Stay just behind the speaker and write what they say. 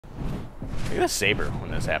Look at the saber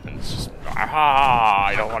when this happens. It's just, ah,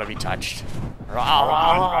 I don't want to be touched.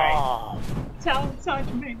 Ah. Don't touch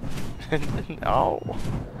me. No.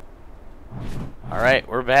 Alright,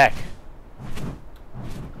 we're back.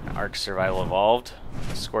 Ark Survival Evolved,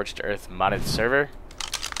 a Scorched Earth modded server.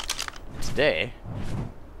 Today,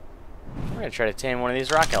 we're going to try to tame one of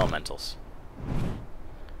these rock elementals.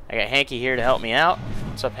 I got Hanky here to help me out.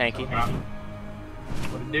 What's up, Hanky?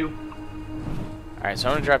 What it do? Alright, so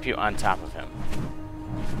I'm going to drop you on top of him.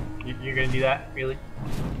 You're gonna do that? Really?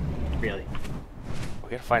 Really? We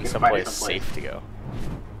gotta find someplace safe to go.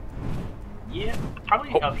 Yeah,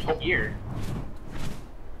 probably up here.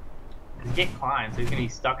 He can't climb, so he's gonna be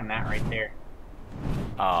stuck in that right there.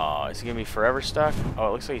 Oh, is he gonna be forever stuck? Oh,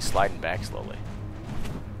 it looks like he's sliding back slowly.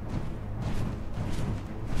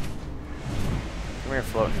 Come here,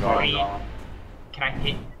 floating Golem. Can I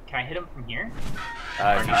hit him from here?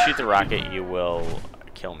 If you shoot the rocket, you will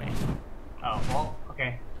kill me. Oh, well,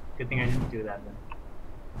 okay. Good thing I didn't do that then.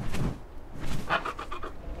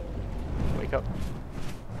 Wake up.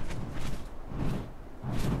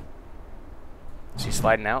 Is he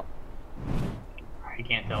sliding out? I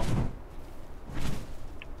can't tell.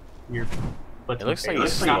 It looks like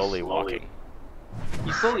he's slowly walking.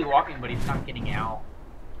 He's slowly walking, but he's not getting out.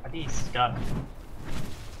 I think he's stuck.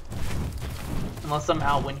 Unless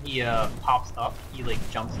somehow when he pops up, he like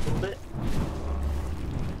jumps a little bit.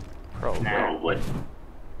 Probably.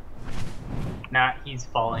 Nah, he's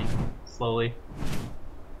falling slowly.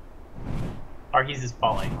 Or he's just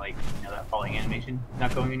falling, like, you know, that falling animation,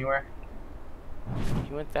 not going anywhere.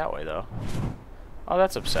 He went that way though. Oh,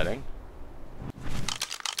 that's upsetting.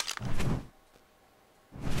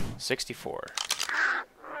 64.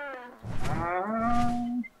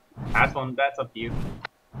 That's up to you.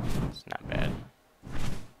 It's not bad.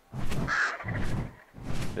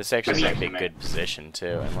 This actually might be a good position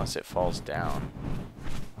too, unless it falls down.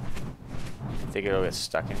 Think it'll get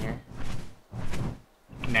stuck in here?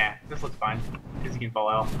 Nah, this looks fine. Because you can fall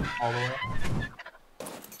out all the way. Do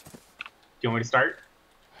you want me to start?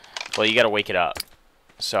 Well, you gotta wake it up.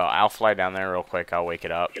 So I'll fly down there real quick. I'll wake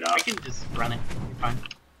it up. I can just run it. You're fine.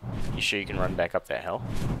 You sure you can run back up that hill?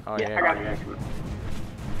 Oh yeah, I got it.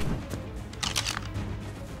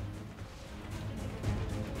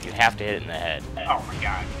 You have to hit it in the head. Oh my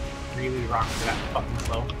god. Really rocks that fucking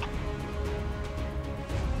slow.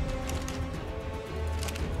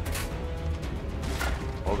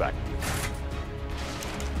 Oh god.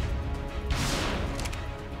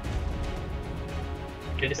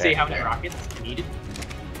 Did it say how many rockets you needed?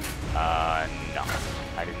 No.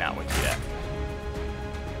 I did not wiki that.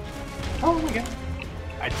 Oh my god.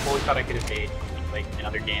 I totally thought I could have paid, like, in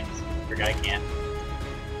other games. Forgot I can't.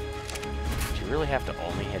 Do you really have to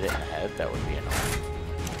only hit it in the head? That would be annoying.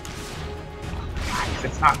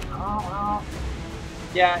 It's not. Oh, well.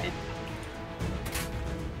 Yeah, it.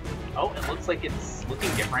 Oh, it looks like it's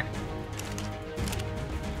looking different.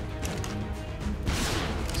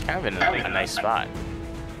 It's kind of in a nice spot.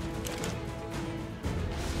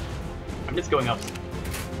 I'm just going up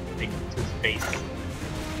like, to his face.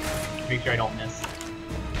 Make sure I don't miss.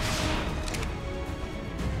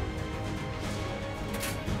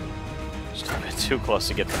 Just a bit too close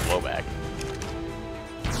to get the blowback.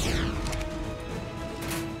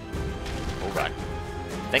 Oh god.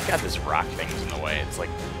 Thank god this rock thing's in the way. It's like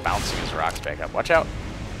bouncing his rocks back up. Watch out.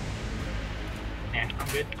 Yeah, I'm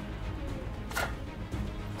good.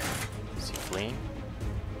 Is he fleeing?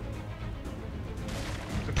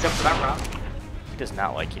 Except for that rock. He does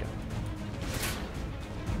not like you.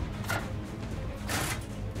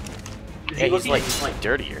 Yeah, he's like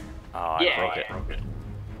dirtier. Oh, I broke it.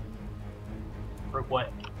 Broke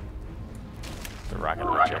what? The rocket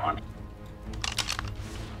launcher.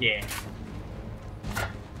 Yeah.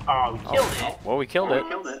 Oh, we killed it. Well, we killed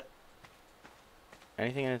it.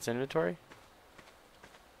 Anything in its inventory?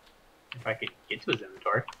 If I could get to his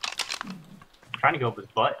inventory. I'm trying to go up his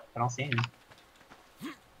butt. I don't see anything.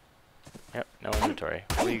 Yep, no inventory.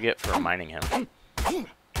 What do you get for mining him?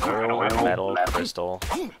 Oil, metal, crystal,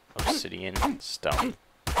 obsidian, stone.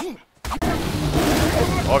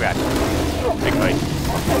 Oh god. Big fight.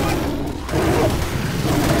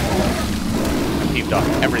 I peeved off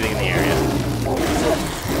everything in the area.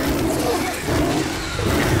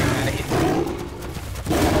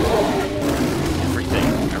 Everything.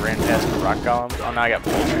 I ran past the rock golem. Oh, now I got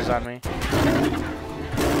vultures on me.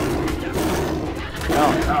 No,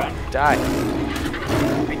 die.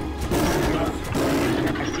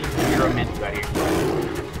 I see zero mints out here.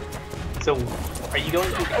 So, are you going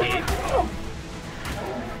to the cave?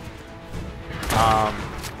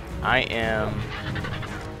 I am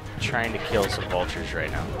trying to kill some vultures right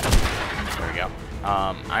now. There we go.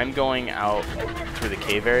 I'm going out through the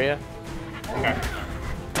cave area. Okay.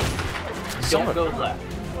 Don't go left.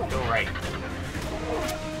 Go right.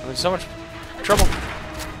 I'm in so much trouble.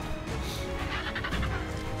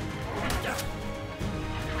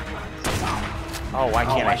 Oh, why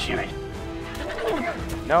can't I shoot?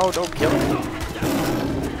 No, don't kill me.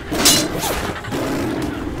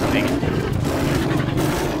 Dang it.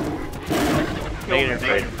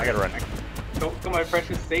 Negative. I gotta run. Go, my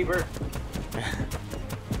precious saber.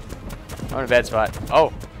 I'm in a bad spot.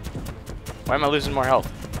 Oh! Why am I losing more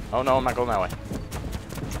health? Oh no, I'm not going that way.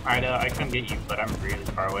 Alright, I couldn't get you, but I'm really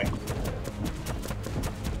far away.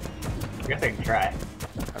 I guess I can try.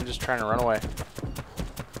 I'm just trying to run away.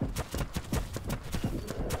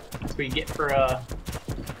 That's what you get for,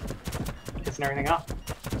 pissing everything off.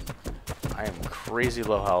 I am crazy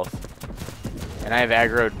low health. And I have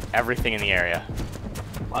aggroed everything in the area.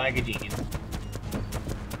 Like a genius.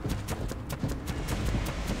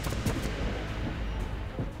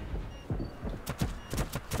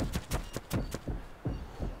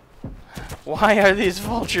 Why are these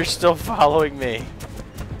vultures still following me?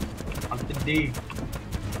 On the D.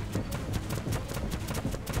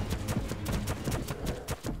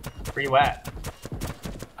 Where you at?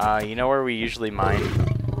 You know where we usually mine?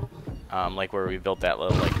 Like where we built that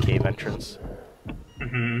little like cave entrance?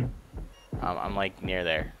 Mm-hmm. I'm like near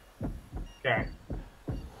there. Okay.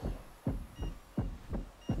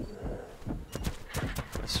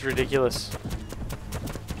 This is ridiculous.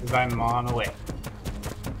 Because I'm on the way.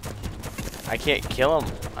 I can't kill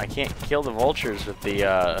them. I can't kill the vultures with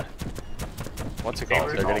the, what's it called?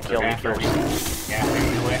 They're gonna kill me first. Yeah,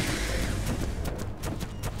 they're away.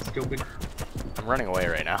 Stupid. I'm running away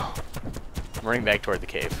right now. I'm running back toward the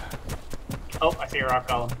cave. Oh, I see a rock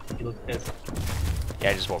column. He looks pissed. Yeah,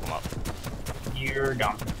 I just woke him up. You're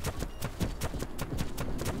dumb.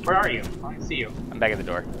 Where are you? I don't see you. I'm back at the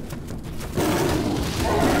door.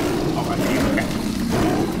 Oh, I see you.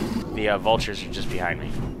 Okay. The vultures are just behind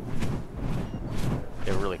me.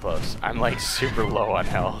 They're really close. I'm like super low on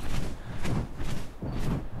health.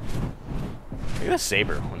 Look at the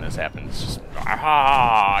saber when this happens. It's just,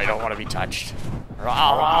 ah, I don't want to be touched.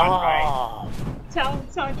 Ah.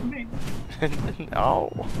 Don't touch me. No.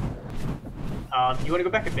 You want to go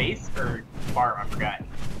back to base or farm? I forgot.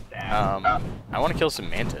 I want to kill some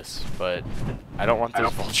mantis, but I don't want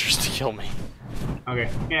those vultures to kill me. Okay.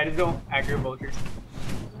 Yeah, just go aggro vultures.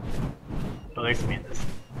 Oh, there's some mantis.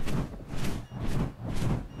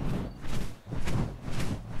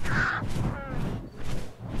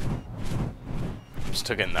 I'm just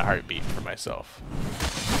getting the heartbeat for myself.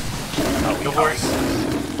 Oh, go for it.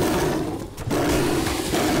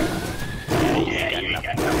 Yeah, you got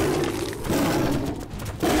enough.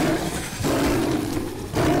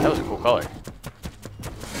 That was a cool color.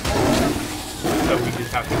 So we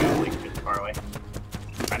just have to go like really far away.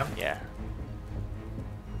 Find him? Yeah.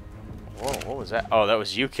 Whoa, what was that? Oh, that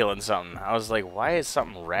was you killing something. I was like, why is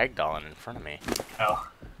something ragdolling in front of me? Oh.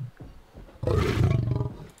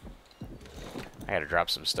 I gotta drop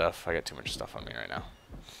some stuff. I got too much stuff on me right now.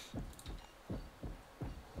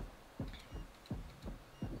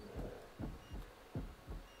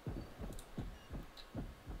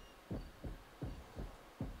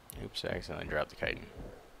 Oops, I accidentally dropped the chitin.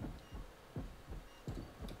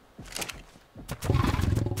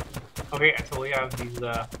 Okay, I totally have these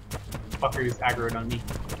fuckers aggroed on me.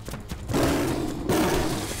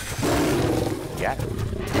 Got it.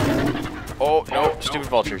 Oh, no, stupid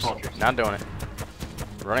vultures. Not doing it.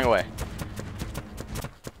 Running away.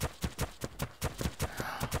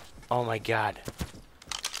 Oh my god.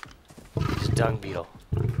 It's a dung beetle.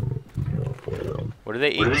 What do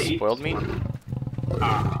they eat? Spoiled meat?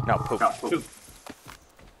 No, poop. Poop.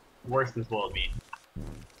 Worse than spoiled meat.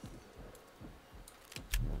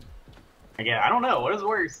 Again, I don't know. What is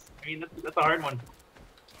worse? I mean, that's a hard one.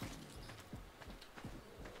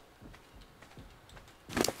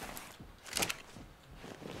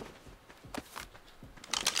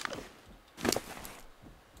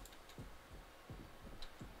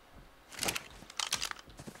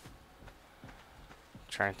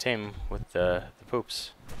 Trying to tame with the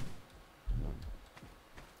poops.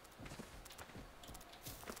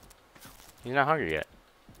 He's not hungry yet.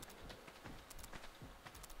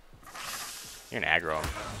 You're gonna aggro him.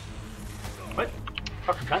 What?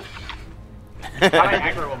 Fucking cunt. How do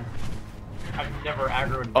I aggro him? I've never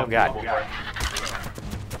aggroed him. Oh god.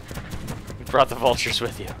 You brought the vultures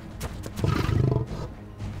with you.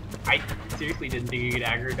 I seriously didn't think you could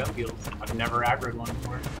aggro dung beetles. I've never aggroed one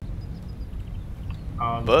before.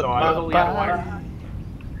 So I totally have a wire.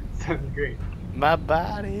 Sounds great. My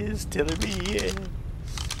body is telling me yes.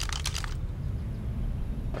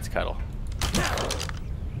 Let's cuddle.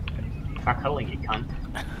 Not cuddling, you cunt.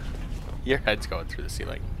 Your head's going through the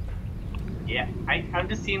ceiling. Yeah, I'm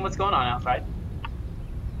just seeing what's going on outside.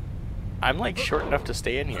 I'm like short enough to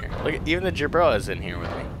stay in here. Look, even the Jabroa is in here with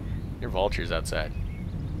me. Your vulture's outside.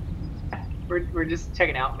 We're just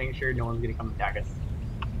checking out, making sure no one's gonna come attack us.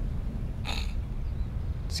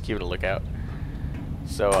 Just keep it a lookout.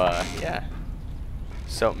 So, yeah.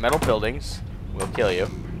 So, metal buildings will kill you.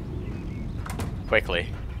 Quickly.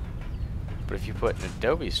 But if you put an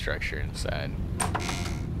adobe structure inside...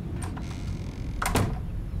 it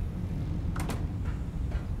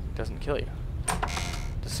doesn't kill you.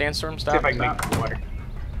 Does sandstorm stop? See if I can make it water.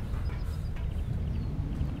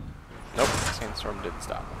 Nope, sandstorm didn't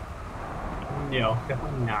stop. No,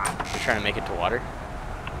 definitely not. You're trying to make it to water?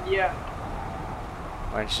 Yeah.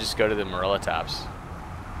 Why don't you just go to the Marilla tops?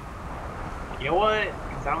 You know what?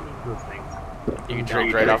 Because I don't need those things. You can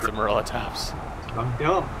drink right off the Marilla tops. I'm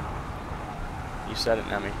dumb. You said it,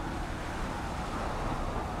 Nemi.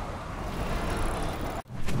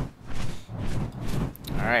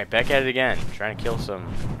 Alright, back at it again. Trying to kill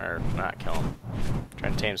some, or not kill them.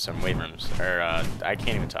 Trying to tame some waverns. Or, I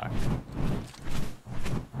can't even talk.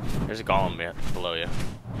 There's a golem below you.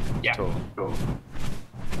 Yeah. Cool.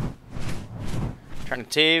 Trying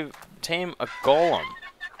to tame a golem.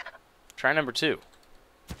 Try number 2.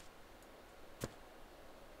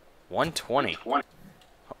 120.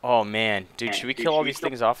 Oh man, dude, should we kill all these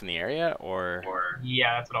things off in the area, or?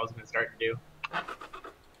 Yeah, that's what I was gonna start to do.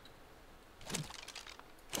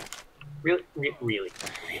 Really?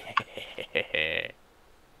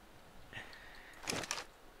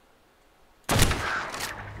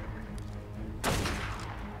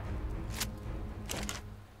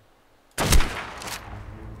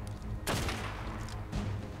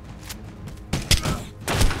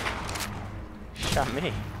 Shot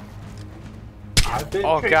me.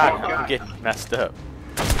 Oh god, I'm getting messed up.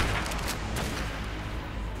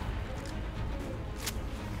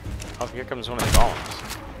 Oh, here comes one of the golems.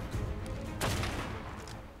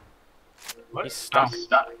 What? He's stuck.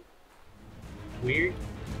 Weird.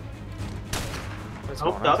 I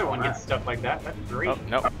hope the other one gets stuck like that. That's great. Oh,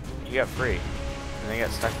 nope. You got free. And then you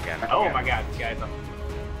got stuck again. Oh my god, this guy's up.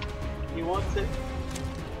 He wants it.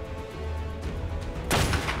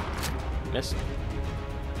 Missed.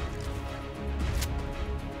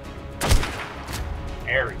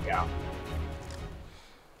 There we go.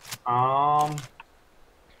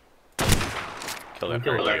 Kill that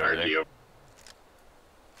earlier over there.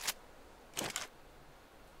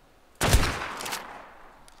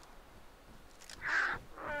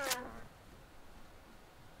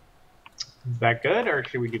 Is that good, or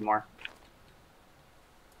should we do more?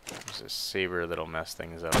 There's a saber that'll mess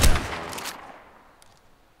things up down here.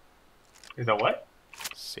 Is that what?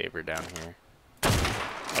 Saber down here.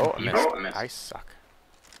 Oh, I missed. I suck.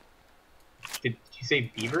 Did you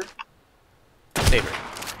say beaver? Saber.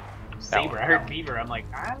 Saber. I heard beaver. I'm like,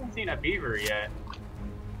 I haven't seen a beaver yet.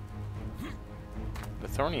 The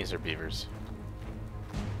thornies are beavers.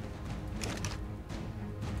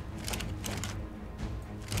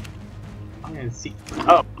 I'm gonna see.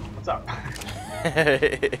 Oh, what's up?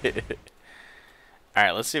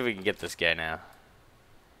 Alright, let's see if we can get this guy now.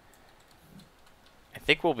 I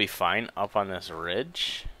think we'll be fine up on this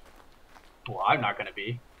ridge. Well, I'm not gonna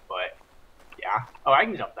be, but yeah. Oh, I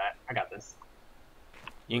can jump that. I got this.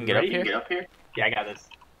 You can get up here? You can get up here? Yeah, I got this.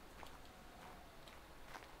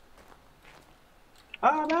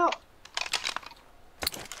 Oh, I'm out.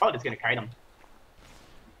 Oh, it's gonna kite him.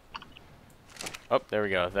 Oh, there we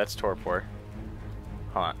go. That's torpor.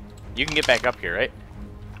 Hold on. You can get back up here, right?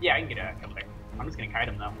 Yeah, I can get back up there. I'm just gonna kite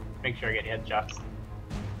him though. Make sure I get headshots.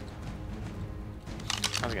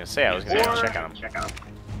 I was gonna say I was gonna check on him.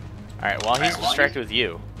 Alright, while he's distracted with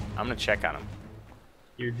you, I'm gonna check on him.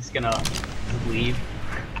 You're just gonna leave.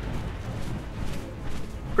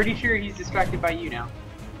 Pretty sure he's distracted by you now.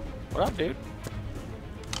 What up, dude?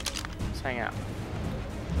 Let's hang out.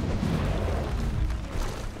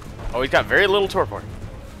 Oh, he's got very little torpor.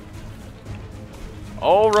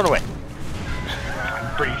 Oh, run away.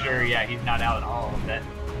 I'm pretty sure, yeah, he's not out at all of that.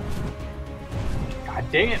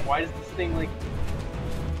 God dang it, why does this thing like...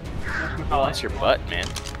 Oh, that's your butt, man.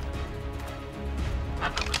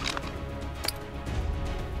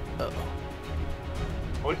 Uh-oh.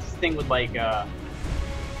 What's this thing with like,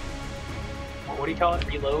 what do you call it?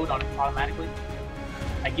 Reload on automatically?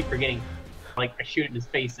 I keep forgetting. Like, I shoot it in his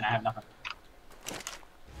face and I have nothing.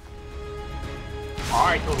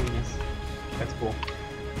 Alright, totally miss. That's cool.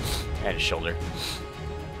 I had his shoulder.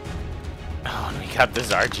 Oh, and we got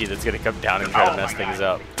this RG that's gonna come down and try to mess things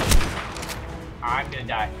up. I'm gonna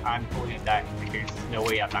die. I'm totally gonna die. There's no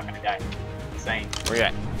way I'm not gonna die. Insane. Where you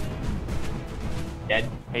at? Dead.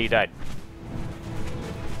 Hey, you died.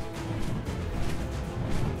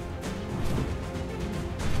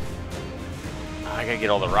 I gotta get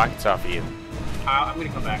all the rockets off of you. I'm gonna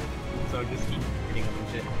come back. So just keep hitting them and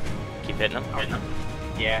shit. Keep hitting them?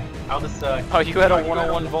 Yeah. I'll just Oh, you had a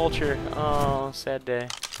 101 vulture. Oh, sad day.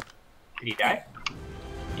 Did he die?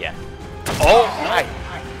 Yeah. Oh, hi.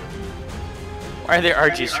 Why are there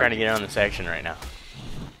RGs trying to get on this action right now?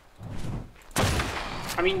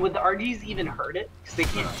 I mean, would the RGs even hurt it? Because they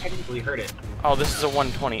can't technically hurt it. Oh, this is a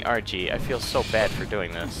 120 RG. I feel so bad for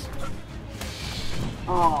doing this.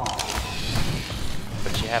 Oh.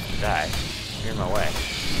 But you have to die. You're in my way.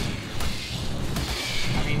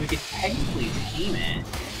 I mean, we could technically tame it.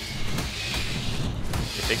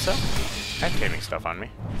 You think so? I have taming stuff on me.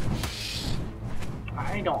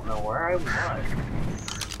 I don't know where I was.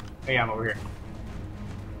 Oh yeah, I'm over here.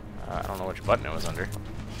 I don't know which button it was under.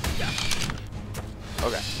 Yeah.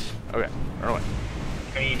 Okay. Okay. Run away.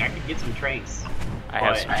 I mean, I could get some traits. I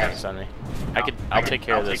have some traits on me. I'll take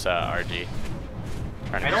care of this RG.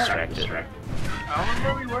 Trying to distract it. I don't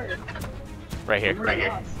know where we were. Right here. Right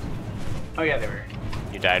here. Oh yeah, they were.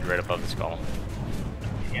 You died right above this golem.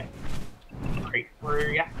 Yeah. Right.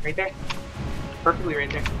 Yeah, right there. Perfectly right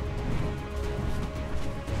there.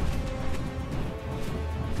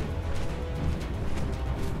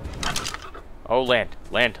 Oh, land.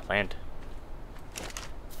 Land. Land.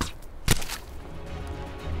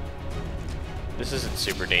 This isn't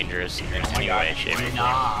super dangerous in any way, shape, or form.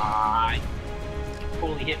 Nah.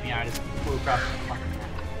 Totally hit me. I just flew across the fucking map.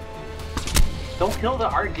 Don't kill the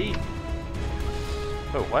RG.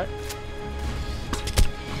 Oh, what?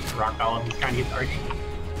 Rock Golem, he's trying to get the RG.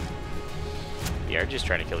 The RG's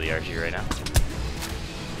trying to kill the RG right now.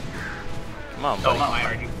 Come on, buddy. Oh, my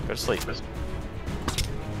RG. Go to sleep.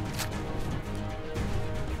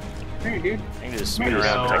 Here, dude. I can do this spin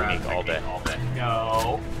around technique all day.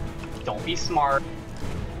 No. Don't be smart.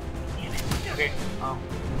 Damn it. Okay.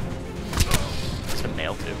 It's a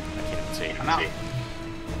nail too. I can't even see. I'm out.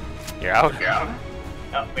 You're out? You're out?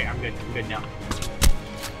 Oh, wait, I'm good. I'm good now.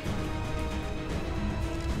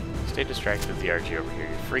 Stay distracted with the RG over here.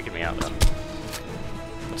 You're freaking me out though.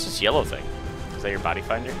 What's this yellow thing? Is that your body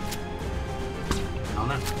finder? I don't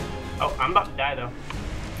know. Oh, I'm about to die though.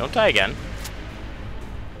 Don't die again.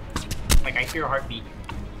 Like, I hear a heartbeat.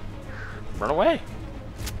 Run away.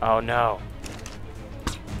 Oh no.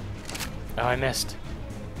 Oh, I missed.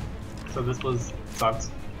 So this was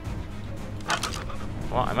sucks.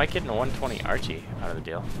 Well, I might get a 120 RG out of the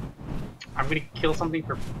deal. I'm gonna kill something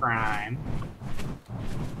for Prime.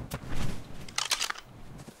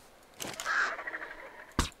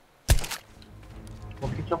 What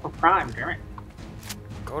can you kill for Prime, damn it?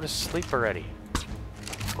 Go to sleep already.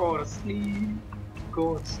 Go to sleep.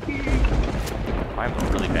 Go to sleep. I'm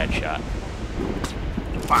a really bad shot.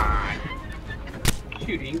 Fine.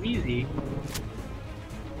 Shooting's easy.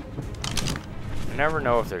 I never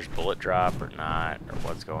know if there's bullet drop or not, or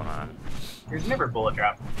what's going on. There's never bullet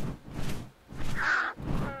drop.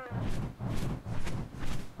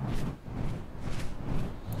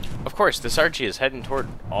 Of course, this RG is heading toward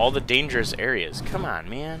all the dangerous areas. Come on,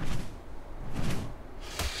 man.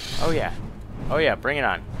 Oh yeah. Oh yeah, bring it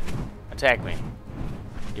on. Attack me.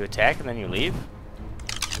 You attack and then you leave?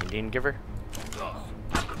 Indian giver?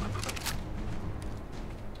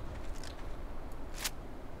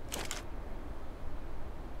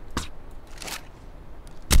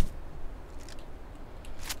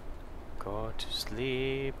 Go to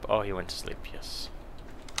sleep. Oh, he went to sleep, yes.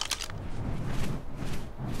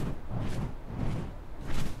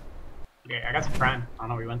 Okay, I got some Prime. I don't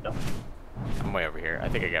know where he went though. I'm way over here. I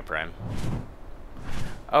think I got Prime.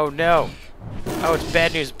 Oh no! Oh, it's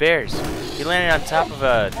Bad News Bears. He landed on top of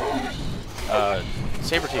a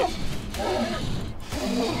Sabertooth.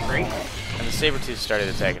 Great. And the Sabertooth started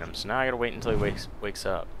attacking him, so now I gotta wait until he wakes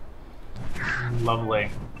up. Lovely.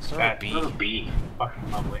 So That B.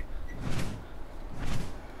 Fucking lovely.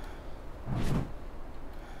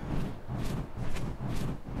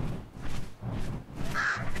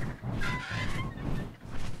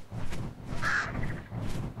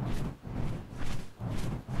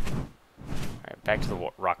 Alright, back to the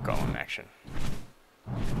rock golem action.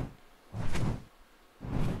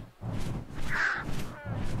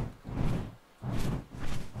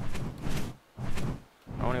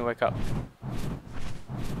 I want to wake up.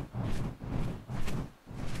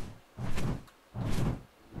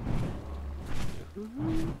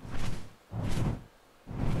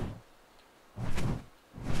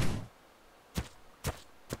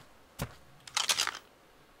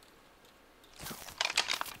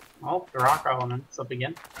 Oh, the rock element's up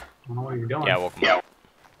again. I don't know what you're doing. Yeah, welcome back.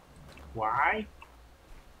 Why?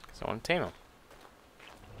 Because I want to tame him.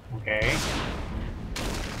 Okay.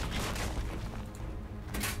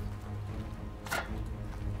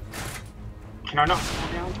 No, no.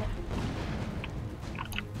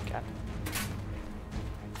 God.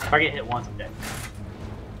 If I get hit once, I'm dead.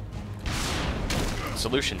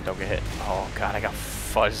 Solution, don't get hit. Oh god, I got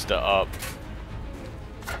fuzzed up.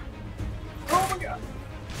 Oh my god.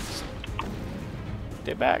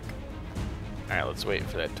 Stay back. Alright, let's wait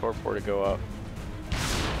for that torpor to go up.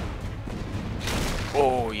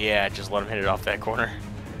 Oh yeah, just let him hit it off that corner.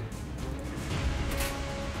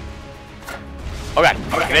 Oh god,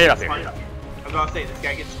 get it up here. I was about to say, this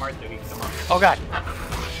guy gets smart so he can come up. Oh god.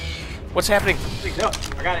 What's happening? No,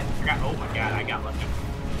 I got it. Oh my god, I got lucky.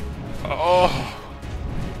 Oh.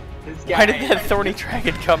 This guy, Why did that thorny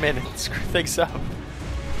dragon come in and screw things up?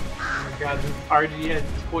 Oh my god, this RG has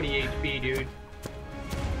 20 HP, dude.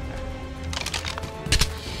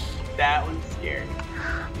 That one's scary.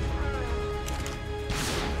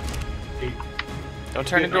 Dude. Don't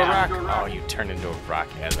turn into a rock. Oh, you turned into a rock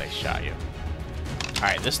as I shot you.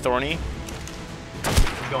 Alright, this thorny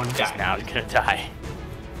He's going to die. now is gonna die.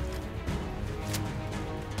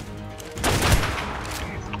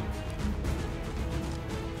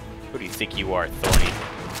 Who do you think you are, Thorny?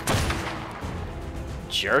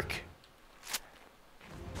 Jerk.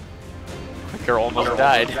 Girl almost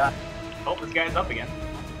died. Oh, this guy's up again.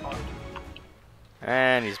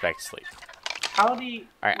 And he's back to sleep. How do you...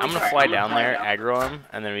 Alright, I'm gonna fly down there, aggro him,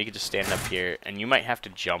 and then we can just stand up here. And you might have to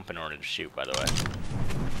jump in order to shoot, by the way.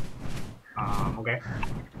 Okay.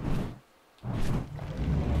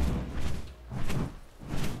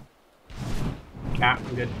 Nah,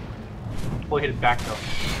 I'm good. Fully hit his back though.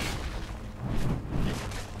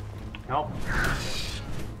 Nope.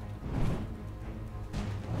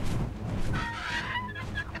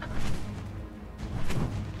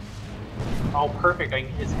 Oh, perfect. I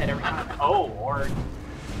can hit his head every time. Oh, or...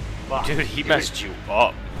 Fuck. Dude, he messed you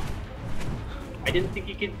up. I didn't think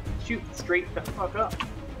he could shoot straight the fuck up.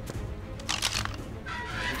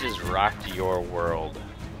 He just rocked your world.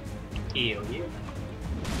 Ew, yeah.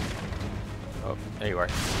 Oh, there you are.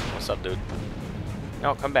 What's up, dude?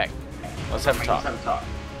 No, come back. Let's have a talk.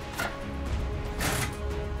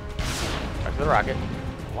 Back to the rocket.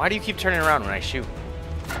 Why do you keep turning around when I shoot?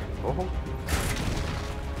 Oh.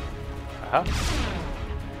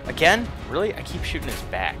 Again? Really? I keep shooting his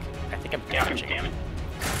back. I think I'm damaging him.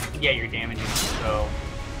 Yeah, you're damaging him, so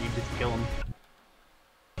you just kill him.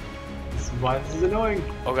 This is why this is annoying.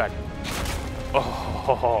 Oh god.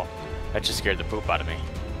 Oh, that just scared the poop out of me.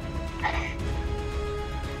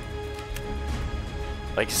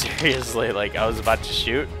 Like seriously, like I was about to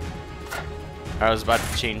shoot. I was about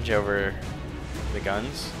to change over the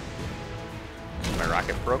guns. My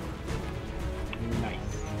rocket broke. Nice.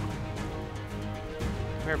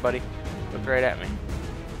 Come here, buddy. Look right at me.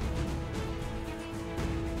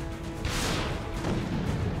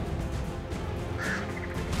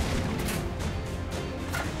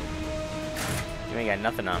 You ain't got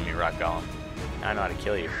nothing on me, Rock Golem. I know how to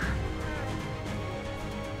kill you.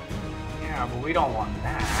 Yeah, but we don't want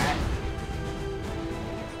that.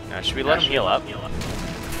 Now, should we let him heal up? Depends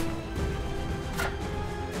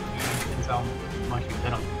how much you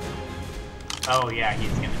hit him. Oh yeah,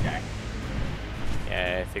 he's gonna die.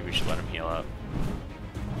 Yeah, I think we should let him heal up.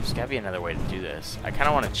 There's gotta be another way to do this. I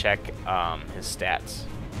kinda wanna check his stats.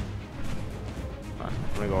 Hold on,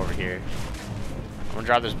 I'm gonna go over here. I'm gonna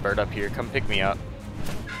drop this bird up here. Come pick me up.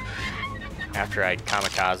 After I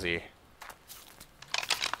kamikaze.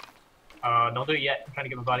 Don't do it yet. I'm trying to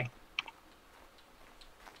get my body.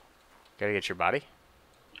 Gotta get your body?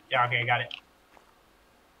 Yeah, okay, I got it.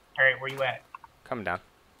 Alright, where you at? Coming down.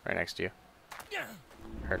 Right next to you.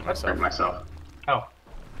 Hurt myself. Oh.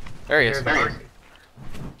 There he is. There he is.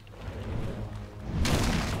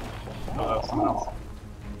 Oh, that was someone else.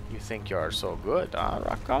 You think you're so good, huh,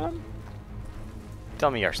 Rock Golem?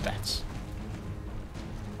 Tell me your stats.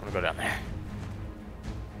 I'm gonna go down there.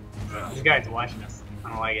 This guy's watching us. I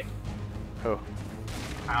don't like it. Who?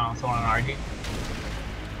 I don't know, someone on RG.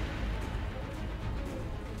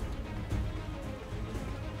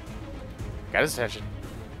 Got his attention.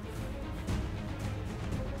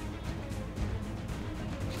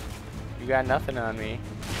 You got nothing on me.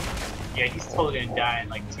 Yeah, he's totally gonna die in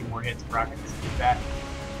like 2 more hits of rockets. Get that.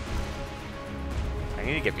 I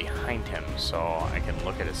need to get behind him so I can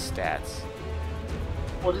look at his stats.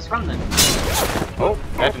 Well, just run then. Oh,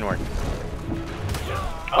 that didn't work.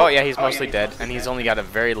 Oh yeah, he's mostly dead, and he's only got a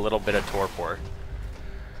very little bit of torpor.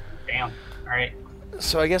 Damn. Alright.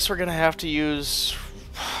 So I guess we're gonna have to use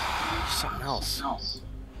something else.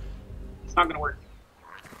 It's not gonna work.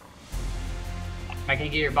 I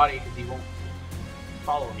can't get your body because he won't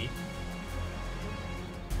follow me.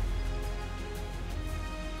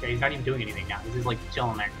 Okay, he's not even doing anything now. He's just like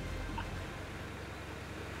chilling there.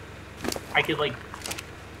 I could like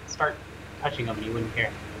start touching him and he wouldn't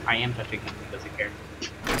care. I am touching him and he doesn't care.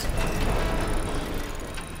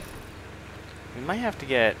 We might have to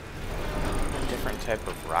get a different type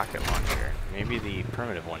of rocket launcher. Maybe the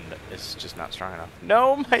primitive one is just not strong enough.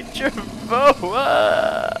 No, my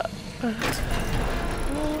Jerboa!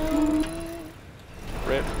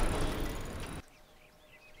 Rip.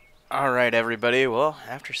 Alright, everybody. Well,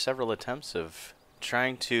 after several attempts of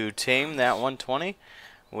trying to tame that 120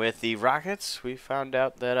 with the rockets, we found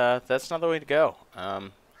out that that's not the way to go.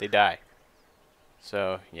 They die.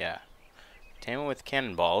 So, yeah. Tame them with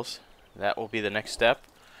cannonballs. That will be the next step.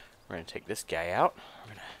 We're going to take this guy out.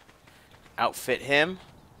 We're going to outfit him.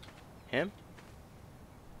 Him?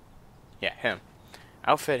 Yeah, him.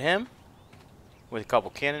 Outfit him with a couple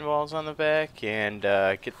cannonballs on the back and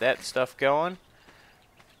get that stuff going.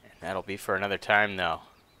 And that'll be for another time, though.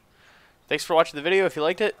 Thanks for watching the video. If you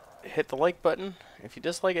liked it, hit the like button. If you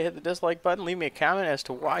dislike it, hit the dislike button. Leave me a comment as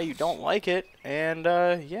to why you don't like it. And,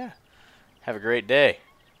 yeah. Have a great day.